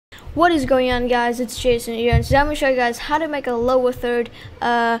What is going on, guys? It's Jason here, and today I'm going to show you guys how to make a lower third.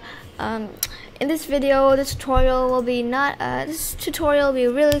 In this video, this tutorial will be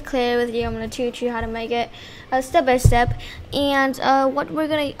really clear with you. I'm going to teach you how to make it step by step. And what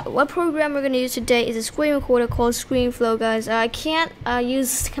program we're gonna use today is a screen recorder called Screenflow, guys. I can't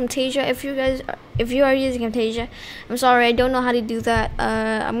use Camtasia. If you are using Camtasia, I'm sorry, I don't know how to do that.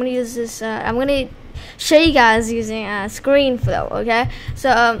 I'm gonna use this. I'm gonna show you guys using Screenflow. Okay,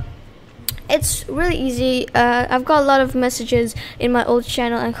 so it's really easy. I've got a lot of messages in my old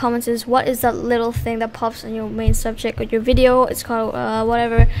channel and comments is, what is that little thing that pops on your main subject with your video? It's called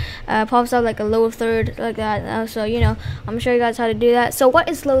whatever, pops up like a lower third, like that. So you know, I'm gonna show you guys how to do that. So what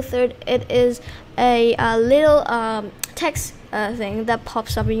is lower third? It is a little text thing that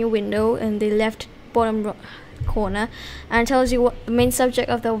pops up in your window in the left bottom corner and tells you what the main subject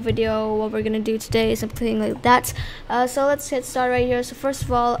of the video, what we're gonna do today, something like that. So let's get started right here. So first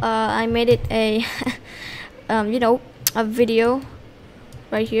of all, I made it a a video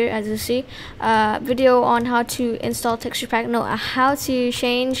right here, as you see, video on how to install texture pack, how to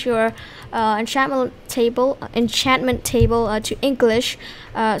change your enchantment table to English.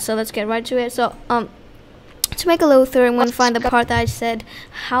 So let's get right to it. So to make a lower third, I'm going to find the part that I said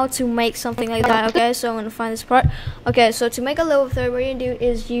how to make something like that. Okay, so I'm going to find this part. Okay, so to make a lower third, what you're going to do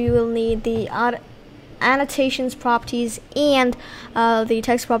is you will need the annotations properties and the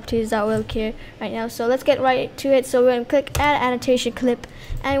text properties that we'll care right now. So let's get right to it. So we're going to click add annotation clip,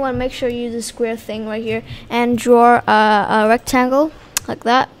 and you want to make sure you use the square thing right here and draw a rectangle like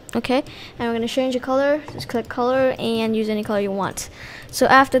that. Okay, and we're going to change the color. Just click color and use any color you want. So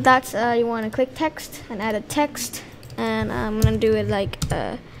after that, you want to click text and add a text, and I'm going to do it like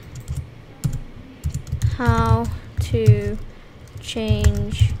how to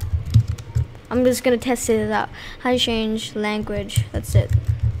change, I'm just going to test it out, how to change language. That's it.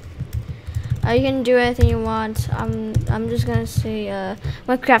 You can do anything you want. I'm just going to say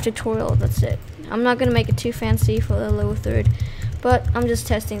Minecraft tutorial. That's it. I'm not going to make it too fancy for the lower third, but I'm just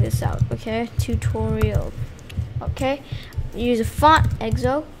testing this out. Okay, tutorial. Okay, use a font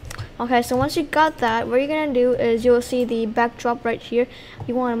EXO. Okay, so once you got that, what you're gonna do is you'll see the backdrop right here.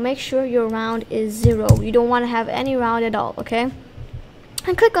 You want to make sure your round is 0. You don't want to have any round at all. Okay,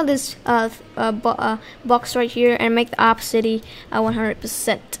 and click on this box right here and make the opacity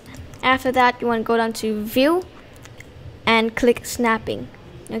 100%. After that, you want to go down to view and click snapping.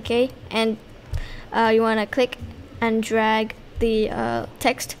 Okay, and you want to click and drag the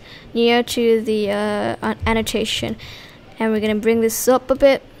text near to the annotation, and we're gonna bring this up a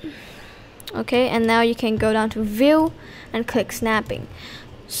bit. Okay, and now you can go down to view and click snapping.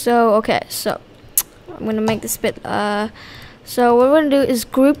 So okay, so I'm gonna make this bit so what we're gonna do is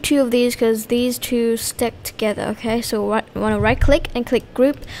group 2 of these because these two stick together. Okay, so we want to right click and click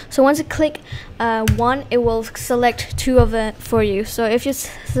group. So once you click one, it will select 2 of it for you. So if you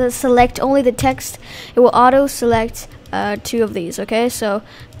select only the text, it will auto select 2 of these. Okay, so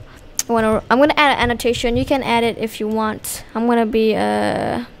I'm gonna add an annotation. You can add it if you want. I'm gonna be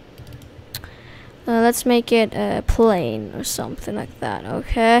let's make it plain or something like that.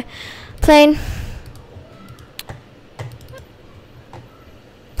 Okay, plain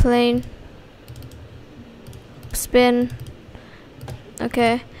spin.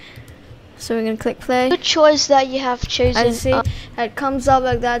 Okay, so we're gonna click play. Good choice that you have chosen. As you see, it comes up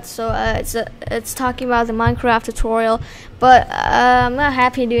like that. So it's talking about the Minecraft tutorial, but I'm not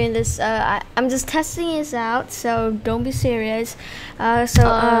happy doing this. I'm just testing this out, so don't be serious.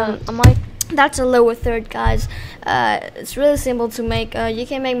 That's a lower third, guys. It's really simple to make. You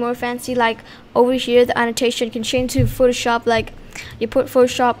can make more fancy, like over here the annotation can change to Photoshop, like you put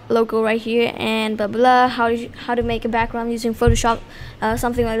Photoshop logo right here and blah blah, how to make a background using Photoshop,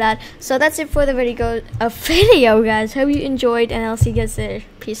 something like that. So that's it for the video guys. Hope you enjoyed, and I'll see you guys there.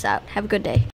 Peace out, have a good day.